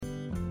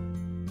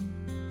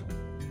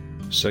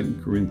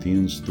2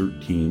 Corinthians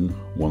 13,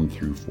 1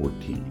 through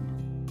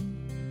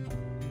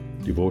 14.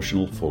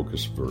 Devotional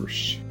focus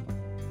verse.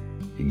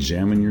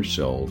 Examine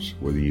yourselves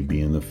whether ye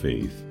be in the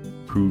faith.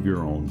 Prove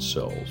your own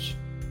selves.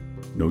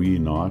 Know ye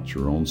not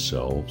your own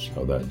selves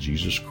how that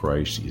Jesus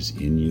Christ is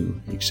in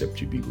you, except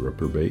ye be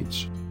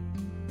reprobates?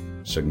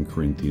 2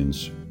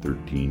 Corinthians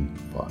 13,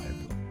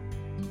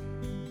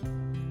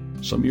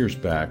 5. Some years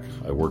back,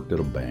 I worked at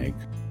a bank.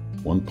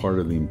 One part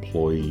of the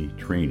employee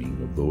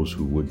training of those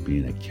who would be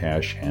in a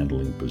cash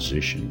handling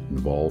position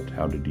involved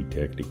how to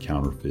detect a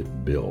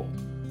counterfeit bill.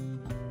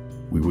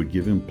 We would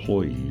give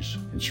employees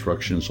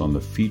instructions on the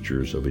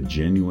features of a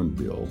genuine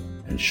bill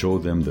and show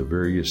them the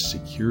various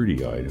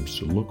security items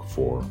to look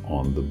for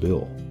on the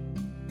bill.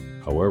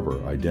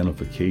 However,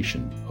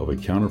 identification of a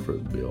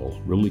counterfeit bill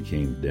really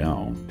came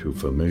down to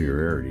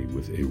familiarity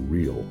with a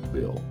real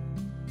bill.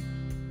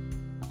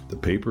 The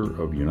paper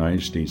of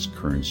United States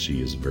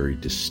currency is very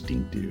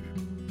distinctive.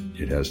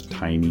 It has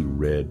tiny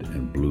red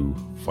and blue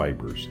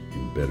fibers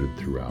embedded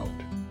throughout.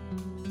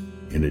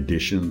 In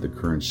addition, the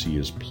currency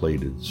is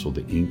plated so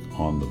the ink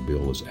on the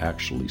bill is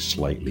actually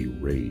slightly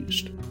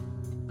raised.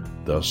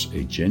 Thus,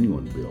 a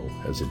genuine bill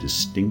has a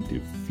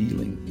distinctive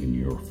feeling in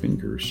your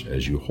fingers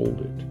as you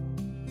hold it,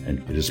 and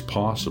it is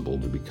possible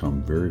to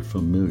become very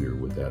familiar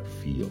with that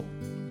feel.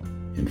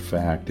 In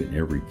fact, in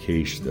every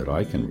case that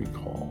I can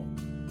recall,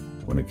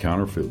 when a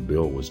counterfeit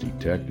bill was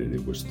detected,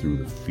 it was through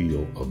the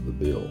feel of the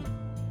bill.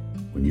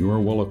 When you are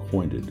well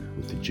acquainted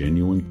with the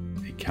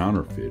genuine, a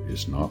counterfeit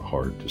is not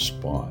hard to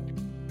spot.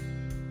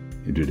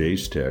 In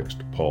today's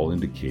text, Paul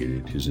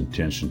indicated his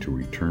intention to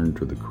return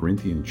to the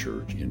Corinthian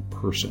church in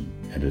person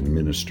and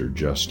administer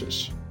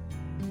justice.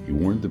 He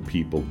warned the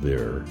people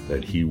there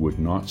that he would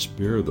not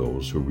spare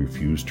those who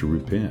refused to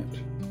repent.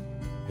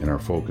 In our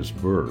focus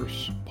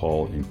verse,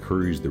 Paul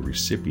encouraged the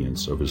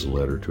recipients of his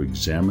letter to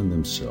examine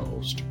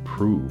themselves to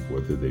prove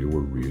whether they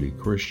were really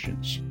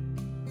Christians.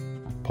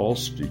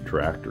 Paul's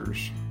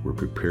detractors were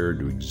prepared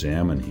to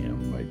examine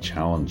him by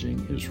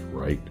challenging his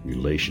right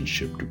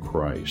relationship to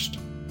Christ.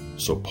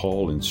 So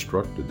Paul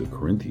instructed the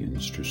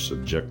Corinthians to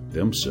subject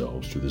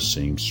themselves to the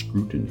same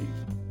scrutiny.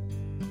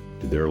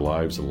 Did their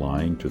lives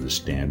align to the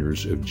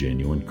standards of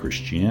genuine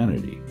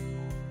Christianity?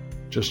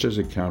 Just as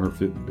a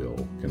counterfeit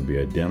bill can be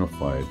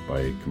identified by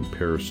a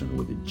comparison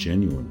with a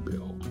genuine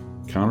bill,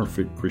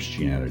 counterfeit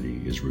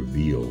Christianity is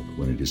revealed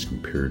when it is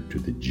compared to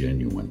the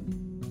genuine.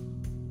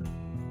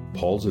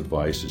 Paul's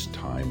advice is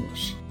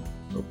timeless,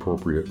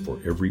 appropriate for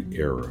every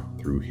era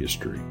through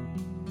history.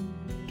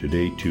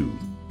 Today, too,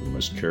 we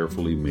must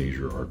carefully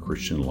measure our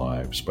Christian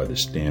lives by the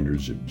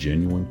standards of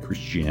genuine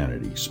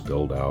Christianity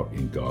spelled out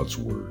in God's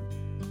Word.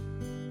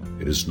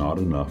 It is not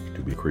enough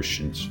to be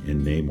Christians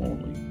in name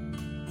only.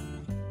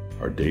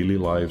 Our daily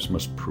lives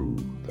must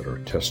prove that our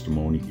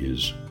testimony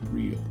is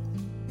real.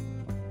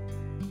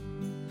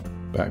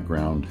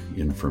 Background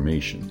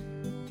information.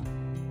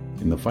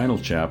 In the final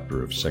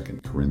chapter of 2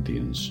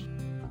 Corinthians,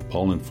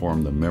 Paul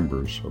informed the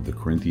members of the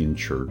Corinthian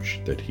church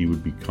that he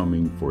would be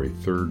coming for a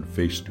third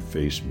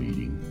face-to-face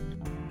meeting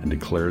and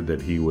declared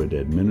that he would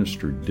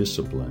administer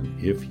discipline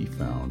if he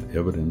found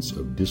evidence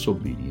of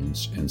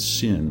disobedience and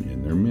sin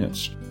in their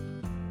midst.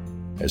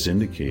 As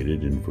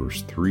indicated in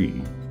verse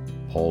 3,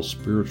 Paul's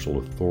spiritual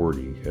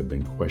authority had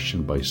been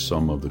questioned by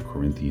some of the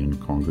Corinthian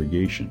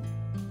congregation.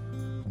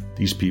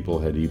 These people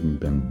had even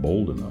been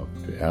bold enough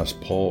to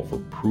ask Paul for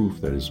proof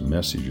that his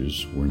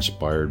messages were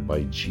inspired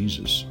by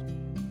Jesus.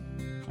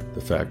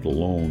 The fact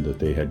alone that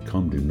they had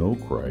come to know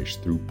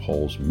Christ through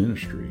Paul's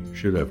ministry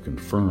should have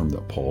confirmed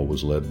that Paul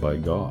was led by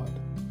God.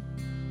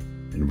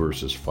 In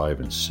verses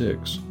 5 and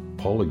 6,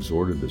 Paul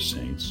exhorted the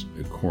saints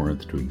at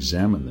Corinth to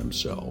examine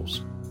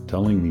themselves,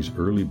 telling these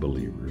early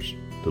believers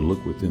to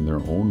look within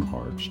their own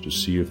hearts to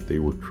see if they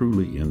were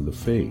truly in the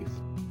faith.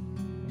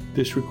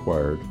 This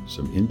required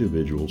some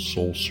individual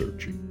soul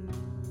searching.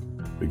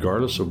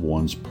 Regardless of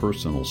one's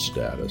personal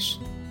status,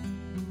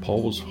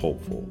 Paul was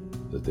hopeful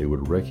that they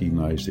would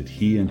recognize that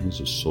he and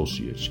his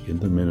associates in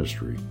the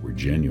ministry were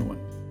genuine.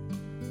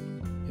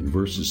 In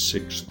verses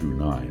 6 through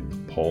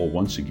 9, Paul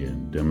once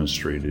again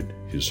demonstrated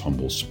his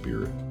humble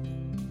spirit.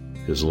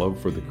 His love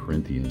for the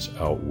Corinthians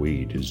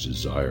outweighed his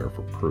desire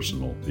for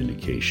personal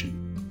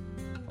vindication.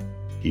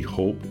 He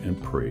hoped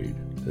and prayed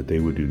that they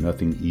would do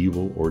nothing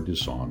evil or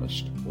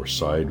dishonest or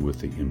side with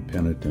the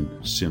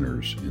impenitent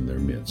sinners in their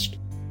midst.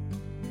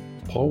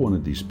 Paul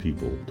wanted these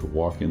people to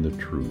walk in the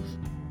truth,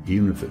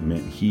 even if it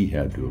meant he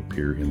had to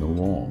appear in the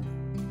wrong.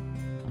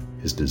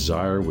 His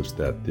desire was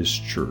that this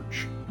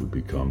church would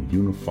become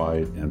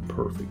unified and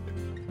perfect.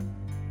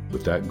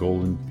 With that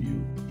goal in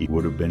view, he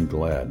would have been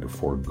glad to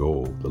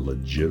forego the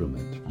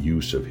legitimate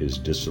use of his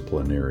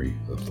disciplinary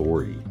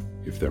authority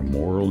if their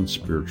moral and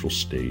spiritual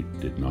state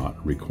did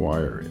not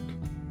require it.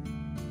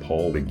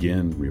 Paul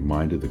again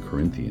reminded the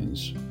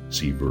Corinthians,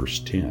 see verse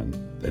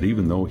 10, that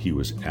even though he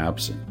was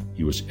absent,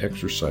 he was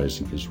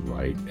exercising his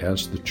right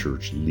as the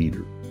church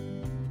leader.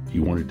 He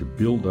wanted to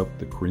build up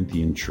the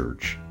Corinthian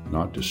church,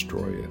 not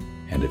destroy it,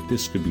 and if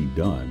this could be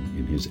done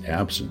in his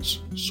absence,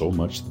 so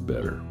much the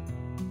better.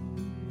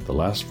 The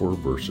last 4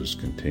 verses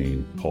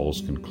contain Paul's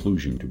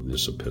conclusion to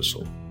this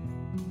epistle.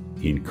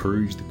 He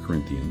encouraged the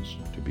Corinthians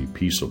to be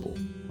peaceable,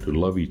 to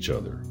love each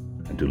other,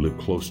 and to live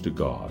close to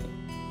God.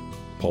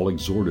 Paul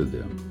exhorted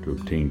them to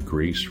obtain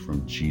grace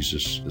from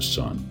Jesus the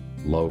Son,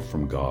 love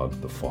from God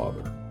the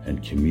Father,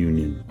 and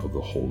communion of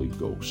the Holy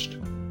Ghost.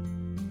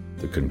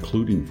 The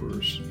concluding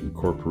verse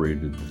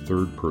incorporated the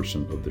third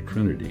person of the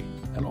Trinity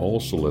and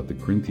also let the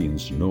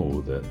Corinthians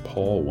know that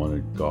Paul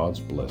wanted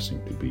God's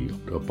blessing to be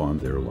upon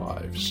their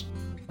lives.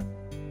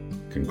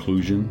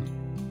 Conclusion: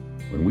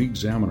 when we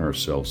examine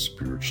ourselves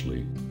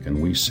spiritually,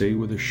 can we say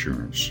with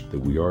assurance that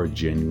we are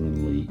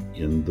genuinely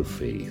in the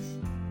faith?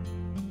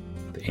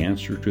 The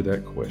answer to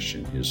that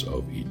question is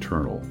of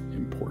eternal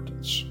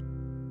importance.